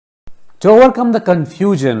To overcome the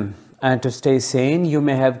confusion and to stay sane, you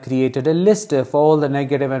may have created a list of all the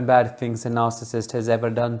negative and bad things a narcissist has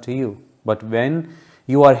ever done to you. But when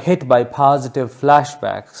you are hit by positive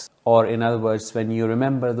flashbacks, or in other words, when you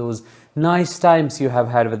remember those nice times you have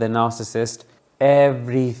had with a narcissist,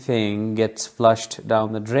 everything gets flushed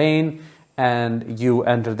down the drain and you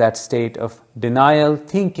enter that state of denial,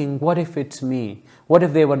 thinking, what if it's me? What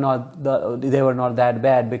if they were not that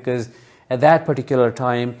bad? Because at that particular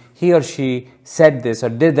time, he or she said this or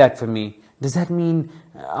did that for me. Does that mean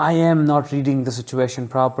I am not reading the situation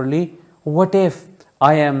properly? What if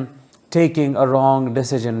I am taking a wrong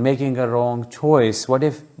decision, making a wrong choice? What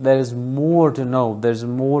if there is more to know, there's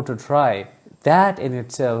more to try? That in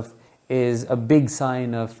itself is a big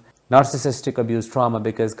sign of narcissistic abuse trauma,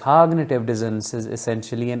 because cognitive dissonance is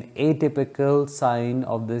essentially an atypical sign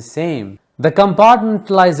of the same. The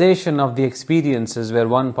compartmentalization of the experiences, where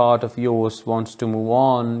one part of yours wants to move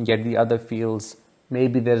on, yet the other feels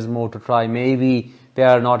maybe there's more to try, maybe they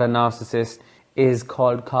are not a narcissist, is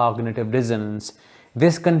called cognitive dissonance.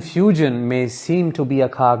 This confusion may seem to be a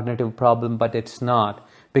cognitive problem, but it's not,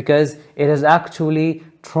 because it is actually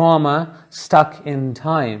trauma stuck in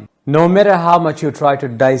time. No matter how much you try to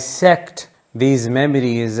dissect these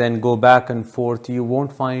memories and go back and forth, you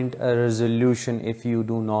won't find a resolution if you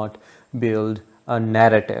do not build a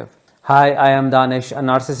narrative. Hi, I am Danish, a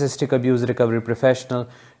narcissistic abuse recovery professional.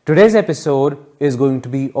 Today's episode is going to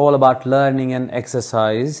be all about learning an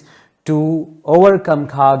exercise to overcome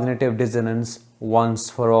cognitive dissonance once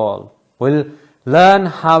for all. We'll learn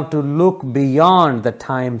how to look beyond the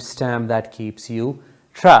timestamp that keeps you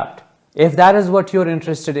trapped. If that is what you're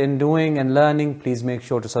interested in doing and learning, please make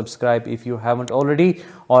sure to subscribe if you haven't already,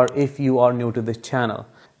 or if you are new to this channel.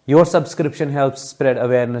 Your subscription helps spread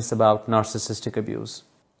awareness about narcissistic abuse.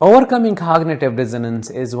 Overcoming cognitive dissonance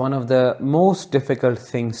is one of the most difficult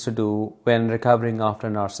things to do when recovering after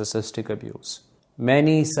narcissistic abuse.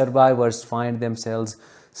 Many survivors find themselves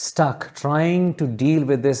stuck trying to deal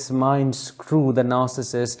with this mind screw the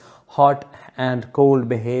narcissist's hot and cold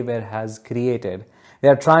behavior has created. They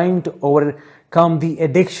are trying to overcome the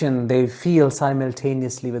addiction they feel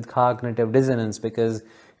simultaneously with cognitive dissonance, because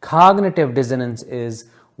cognitive dissonance is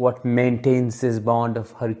what maintains this bond of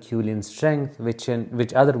Herculean strength, which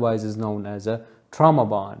otherwise is known as a trauma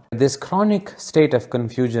bond. This chronic state of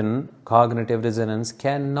confusion, cognitive dissonance,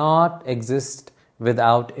 cannot exist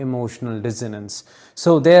without emotional dissonance.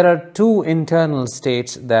 So there are two internal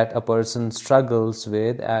states that a person struggles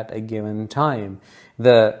with at a given time.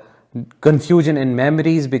 The confusion in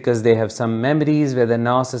memories, because they have some memories where the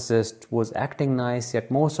narcissist was acting nice, yet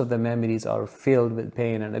most of the memories are filled with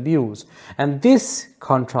pain and abuse. And this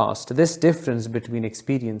contrast, this difference between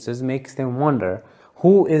experiences makes them wonder,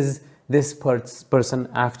 who is this person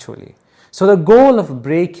actually? So the goal of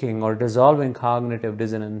breaking or dissolving cognitive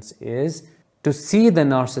dissonance is to see the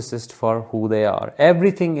narcissist for who they are.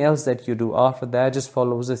 Everything else that you do after that just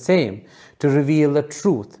follows the same, to reveal the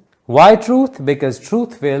truth. Why truth? Because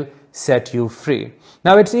truth will set you free.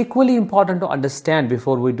 Now, it's equally important to understand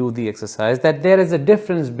before we do the exercise that there is a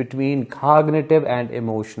difference between cognitive and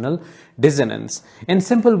emotional dissonance. In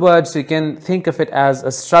simple words, you can think of it as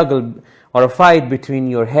a struggle or a fight between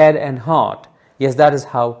your head and heart. Yes, that is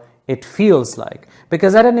how it feels like.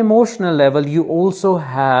 Because at an emotional level, you also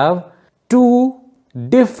have two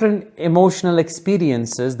different emotional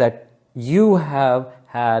experiences that you have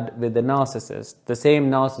had with the narcissist. The same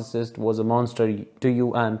narcissist was a monster to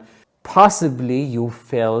you, and possibly you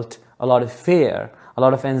felt a lot of fear, a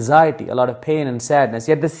lot of anxiety, a lot of pain and sadness.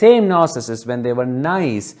 Yet the same narcissist, when they were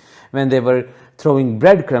nice, when they were throwing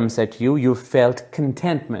breadcrumbs at you, you felt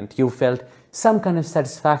contentment, you felt some kind of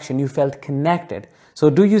satisfaction, you felt connected. So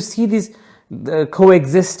do you see these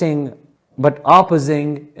coexisting but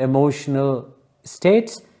opposing emotional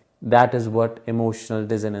states? That is what emotional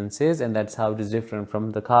dissonance is, and that's how it is different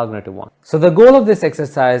from the cognitive one. So the goal of this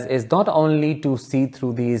exercise is not only to see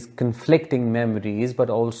through these conflicting memories,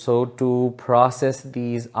 but also to process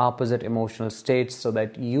these opposite emotional states so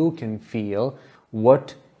that you can feel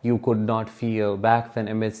what you could not feel back then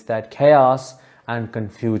amidst that chaos and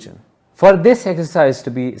confusion. For this exercise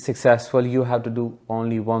to be successful, you have to do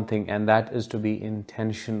only one thing, and that is to be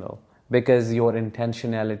intentional, because your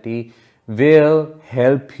intentionality will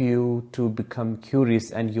help you to become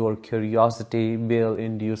curious, and your curiosity will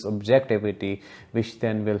induce objectivity, which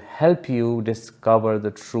then will help you discover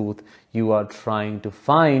the truth you are trying to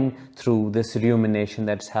find through this rumination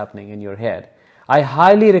that's happening in your head. I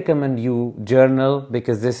highly recommend you journal,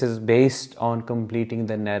 because this is based on completing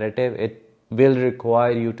the narrative. It will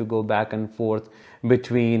require you to go back and forth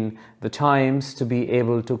between the times to be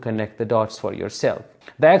able to connect the dots for yourself.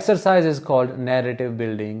 The exercise is called narrative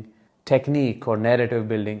building technique or narrative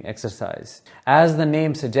building exercise. As the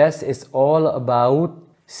name suggests, it's all about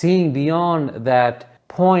seeing beyond that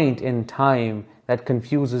point in time that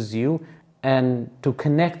confuses you and to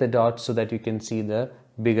connect the dots so that you can see the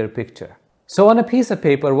bigger picture. So on a piece of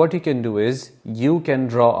paper, what you can do is you can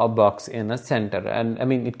draw a box in a center, and I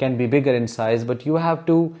mean it can be bigger in size, but you have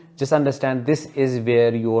to just understand this is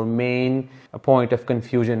where your main point of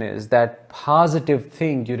confusion is, that positive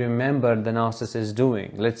thing you remember the narcissist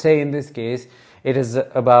doing. Let's say in this case it is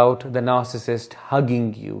about the narcissist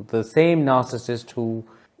hugging you, the same narcissist who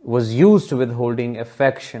was used to withholding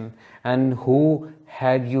affection and who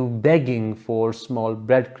had you begging for small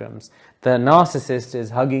breadcrumbs. The narcissist is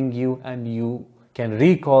hugging you and you can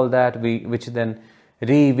recall that, which then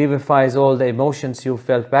revivifies all the emotions you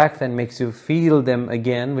felt back then, makes you feel them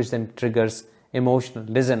again, which then triggers emotional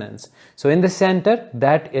dissonance. So in the center,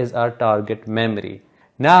 that is our target memory.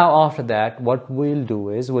 Now after that, what we'll do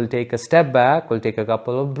is we'll take a step back, we'll take a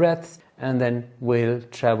couple of breaths, and then we'll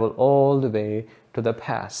travel all the way to the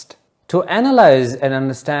past. To analyze and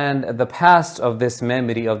understand the past of this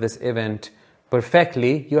memory, of this event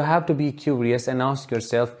perfectly, you have to be curious and ask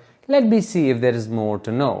yourself, let me see if there is more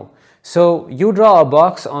to know. So you draw a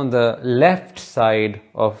box on the left side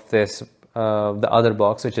of this, the other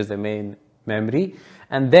box, which is the main memory,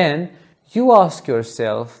 and then you ask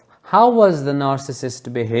yourself, how was the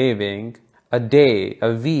narcissist behaving a day,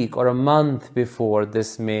 a week, or a month before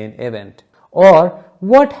this main event? Or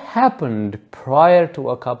what happened prior to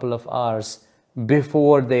a couple of hours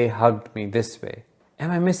before they hugged me this way? Am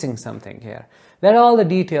I missing something here? Let all the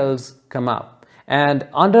details come up. And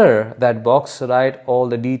under that box, write all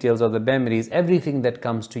the details of the memories, everything that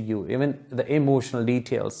comes to you, even the emotional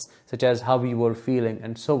details, such as how you were feeling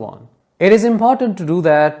and so on. It is important to do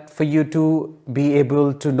that for you to be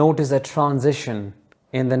able to notice a transition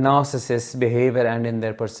in the narcissist's behavior and in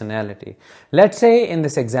their personality. Let's say in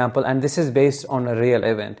this example, and this is based on a real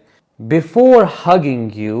event, before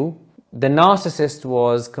hugging you, the narcissist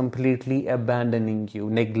was completely abandoning you,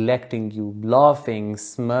 neglecting you, laughing,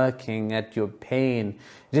 smirking at your pain,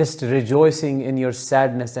 just rejoicing in your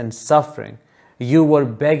sadness and suffering. You were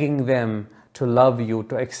begging them to love you,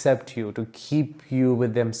 to accept you, to keep you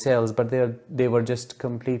with themselves, but they were just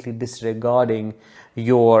completely disregarding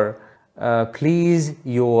your pleas,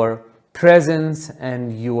 your presence,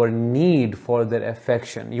 and your need for their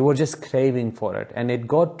affection. You were just craving for it, and it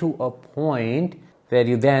got to a point where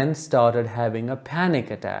you then started having a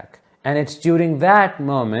panic attack. And it's during that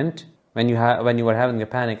moment, when you were having a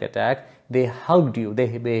panic attack, they hugged you,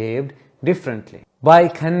 they behaved differently. By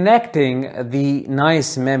connecting the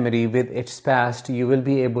nice memory with its past, you will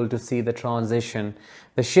be able to see the transition,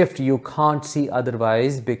 the shift you can't see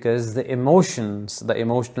otherwise, because the emotions, the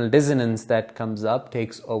emotional dissonance that comes up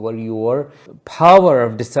takes over your power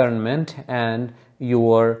of discernment and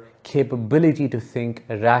your capability to think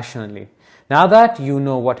rationally. Now that you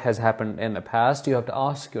know what has happened in the past, you have to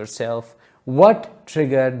ask yourself, what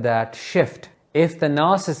triggered that shift? If the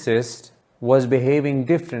narcissist was behaving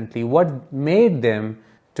differently, what made them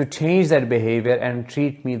to change that behavior and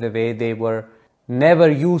treat me the way they were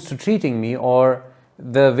never used to treating me, or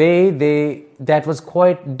the way that was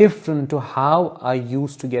quite different to how I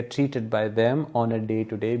used to get treated by them on a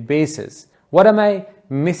day-to-day basis? What am I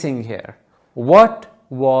missing here? What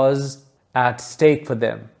was at stake for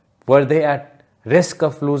them? Were they at risk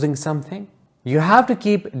of losing something? You have to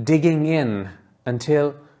keep digging in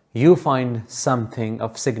until you find something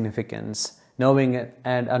of significance, knowing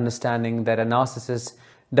and understanding that a narcissist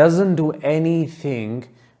doesn't do anything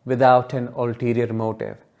without an ulterior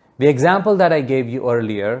motive. The example that I gave you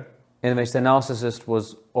earlier, in which the narcissist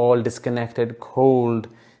was all disconnected, cold,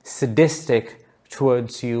 sadistic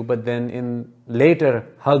towards you, but then later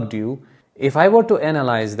hugged you, if I were to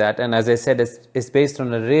analyze that, and as I said, it's based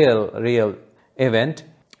on a real event,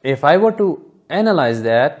 if I were to analyze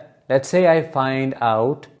that, let's say I find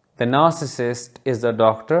out the narcissist is a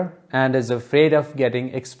doctor and is afraid of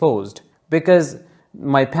getting exposed, because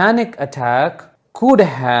my panic attack could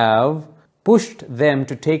have pushed them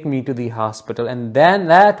to take me to the hospital, and then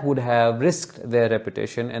that would have risked their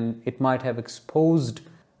reputation and it might have exposed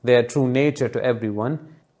their true nature to everyone.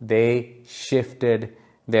 They shifted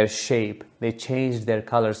their shape, they changed their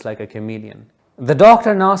colors like a chameleon. The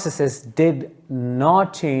doctor narcissist did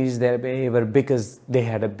not change their behavior because they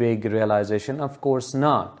had a big realization. Of course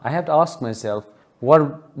not. I have to ask myself,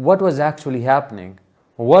 what was actually happening?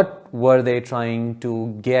 What were they trying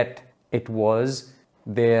to get? It was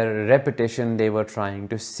their reputation they were trying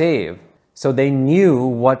to save. So they knew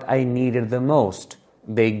what I needed the most.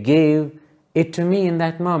 They gave it to me in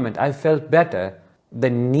that moment. I felt better. the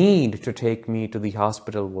need to take me to the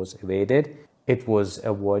hospital was evaded, it was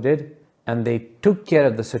avoided, and they took care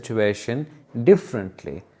of the situation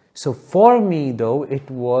differently. So for me, though, it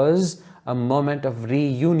was a moment of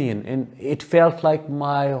reunion, and it felt like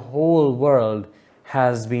my whole world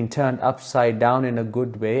has been turned upside down in a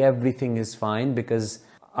good way. Everything is fine because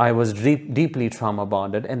I was deeply trauma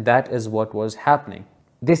bonded, and that is what was happening.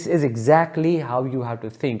 This is exactly how you have to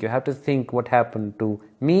think. You have to think what happened to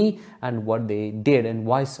me and what they did and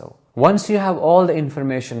why so. Once you have all the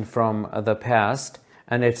information from the past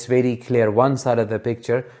and it's very clear one side of the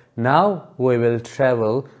picture, now we will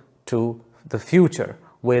travel to the future.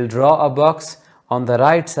 We'll draw a box on the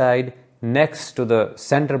right side next to the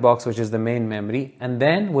center box, which is the main memory, and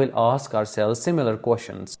then we'll ask ourselves similar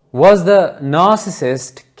questions. Was the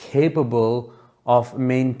narcissist capable of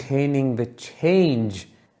maintaining the change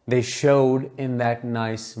they showed in that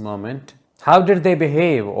nice moment? How did they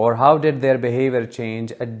behave, or how did their behavior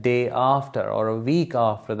change a day after or a week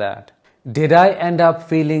after that? Did I end up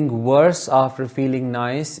feeling worse after feeling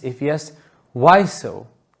nice? If yes, why so?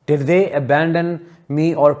 Did they abandon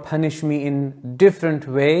me or punish me in different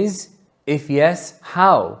ways? If yes,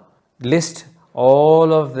 how? List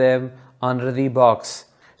all of them under the box.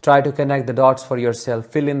 Try to connect the dots for yourself.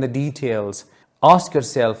 Fill in the details. Ask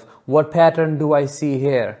yourself, what pattern do I see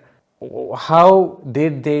here? How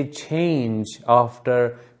did they change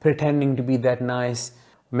after pretending to be that nice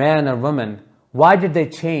man or woman? Why did they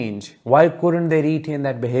change? Why couldn't they retain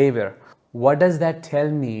that behavior? What does that tell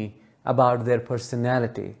me about their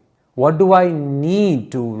personality? What do I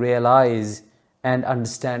need to realize and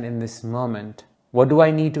understand in this moment? What do I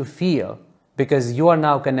need to feel? Because you are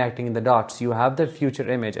now connecting the dots. You have the future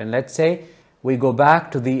image. And let's say we go back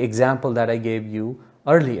to the example that I gave you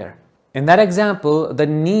earlier. In that example, the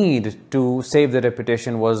need to save the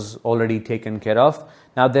reputation was already taken care of.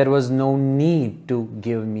 Now there was no need to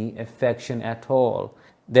give me affection at all.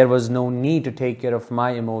 There was no need to take care of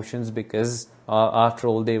my emotions because after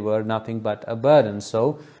all, they were nothing but a burden.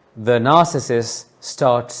 So the narcissist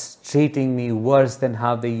starts treating me worse than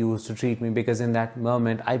how they used to treat me, because in that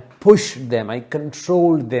moment I pushed them, I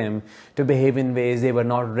controlled them to behave in ways they were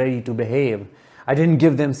not ready to behave. I didn't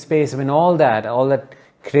give them space. I mean, all that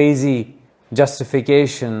crazy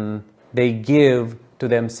justification they give to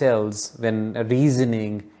themselves when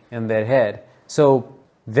reasoning in their head. So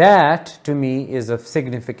that to me is of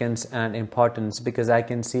significance and importance, because I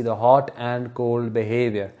can see the hot and cold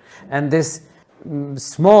behavior, and this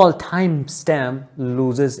small time stamp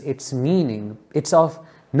loses its meaning. It's of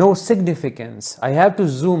no significance. I have to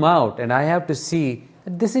zoom out and I have to see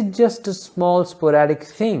that this is just a small sporadic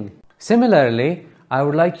thing. Similarly, I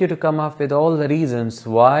would like you to come up with all the reasons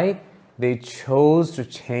why they chose to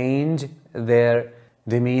change their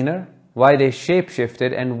demeanor, why they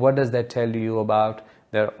shape-shifted, and what does that tell you about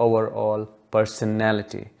their overall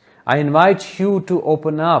personality. I invite you to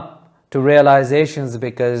open up to realizations,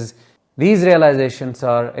 because these realizations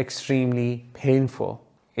are extremely painful.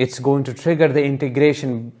 It's going to trigger the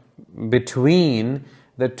integration between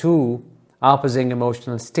the two opposing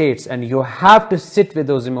emotional states, and you have to sit with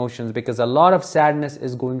those emotions, because a lot of sadness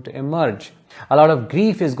is going to emerge. A lot of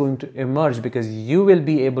grief is going to emerge, because you will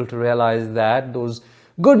be able to realize that those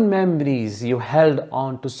good memories you held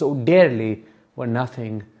on to so dearly were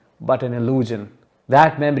nothing but an illusion.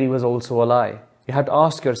 That memory was also a lie. You have to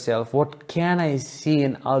ask yourself, what can I see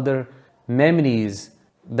in other memories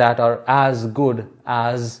that are as good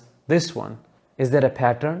as this one? Is there a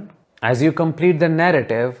pattern? As you complete the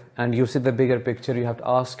narrative and you see the bigger picture, you have to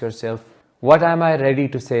ask yourself, what am I ready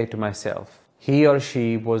to say to myself? He or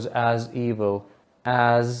she was as evil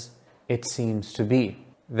as it seems to be.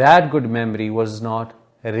 That good memory was not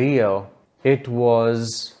real. It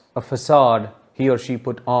was a facade he or she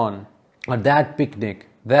put on. Or that picnic,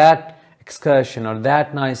 that excursion, or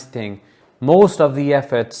that nice thing, most of the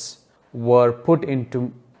efforts were put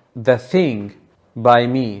into the thing by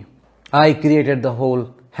me. I created the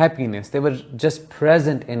whole happiness. They were just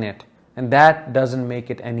present in it, and that doesn't make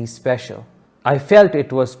it any special. I felt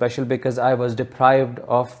it was special because I was deprived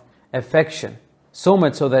of affection, so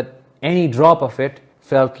much so that any drop of it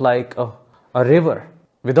felt like a river.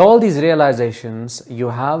 With all these realizations, you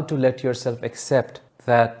have to let yourself accept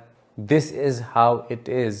that this is how it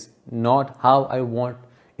is, not how I want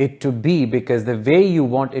it to be, because the way you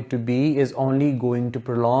want it to be is only going to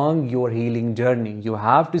prolong your healing journey. You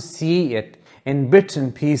have to see it in bits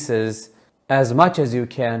and pieces as much as you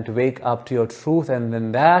can to wake up to your truth, and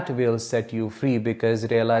then that will set you free, because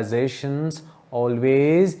realizations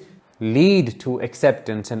always lead to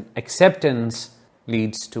acceptance, and acceptance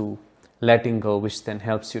leads to letting go, which then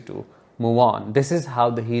helps you to move on. This is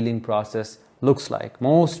how the healing process looks like.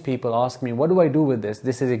 Most people ask me, what do I do with this?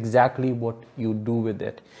 This is exactly what you do with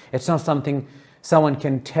it. It's not something someone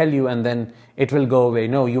can tell you and then it will go away.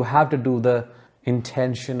 No, you have to do the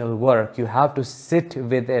intentional work. You have to sit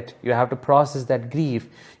with it. You have to process that grief.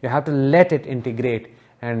 You have to let it integrate.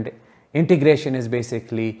 And integration is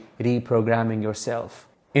basically reprogramming yourself.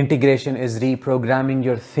 Integration is reprogramming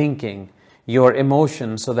your thinking, your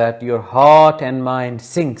emotions, so that your heart and mind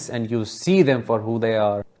syncs and you see them for who they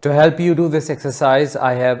are. To help you do this exercise,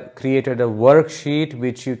 I have created a worksheet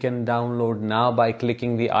which you can download now by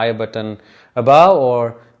clicking the I button above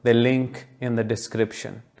or the link in the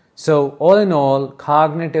description. So all in all,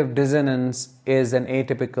 cognitive dissonance is an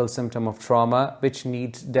atypical symptom of trauma which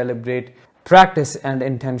needs deliberate practice and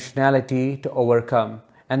intentionality to overcome.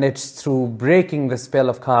 And it's through breaking the spell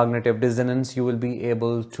of cognitive dissonance you will be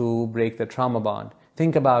able to break the trauma bond.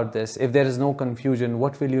 Think about this. If there is no confusion,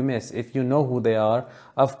 what will you miss? If you know who they are,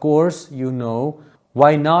 of course you know.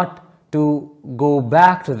 Why not to go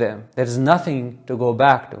back to them? There is nothing to go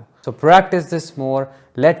back to. So practice this more.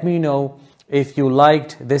 Let me know if you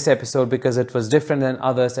liked this episode because it was different than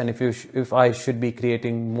others, and if I should be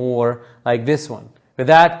creating more like this one. With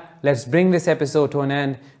that, let's bring this episode to an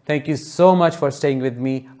end. Thank you so much for staying with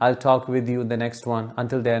me. I'll talk with you in the next one.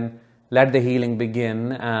 Until then, let the healing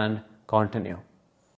begin and continue.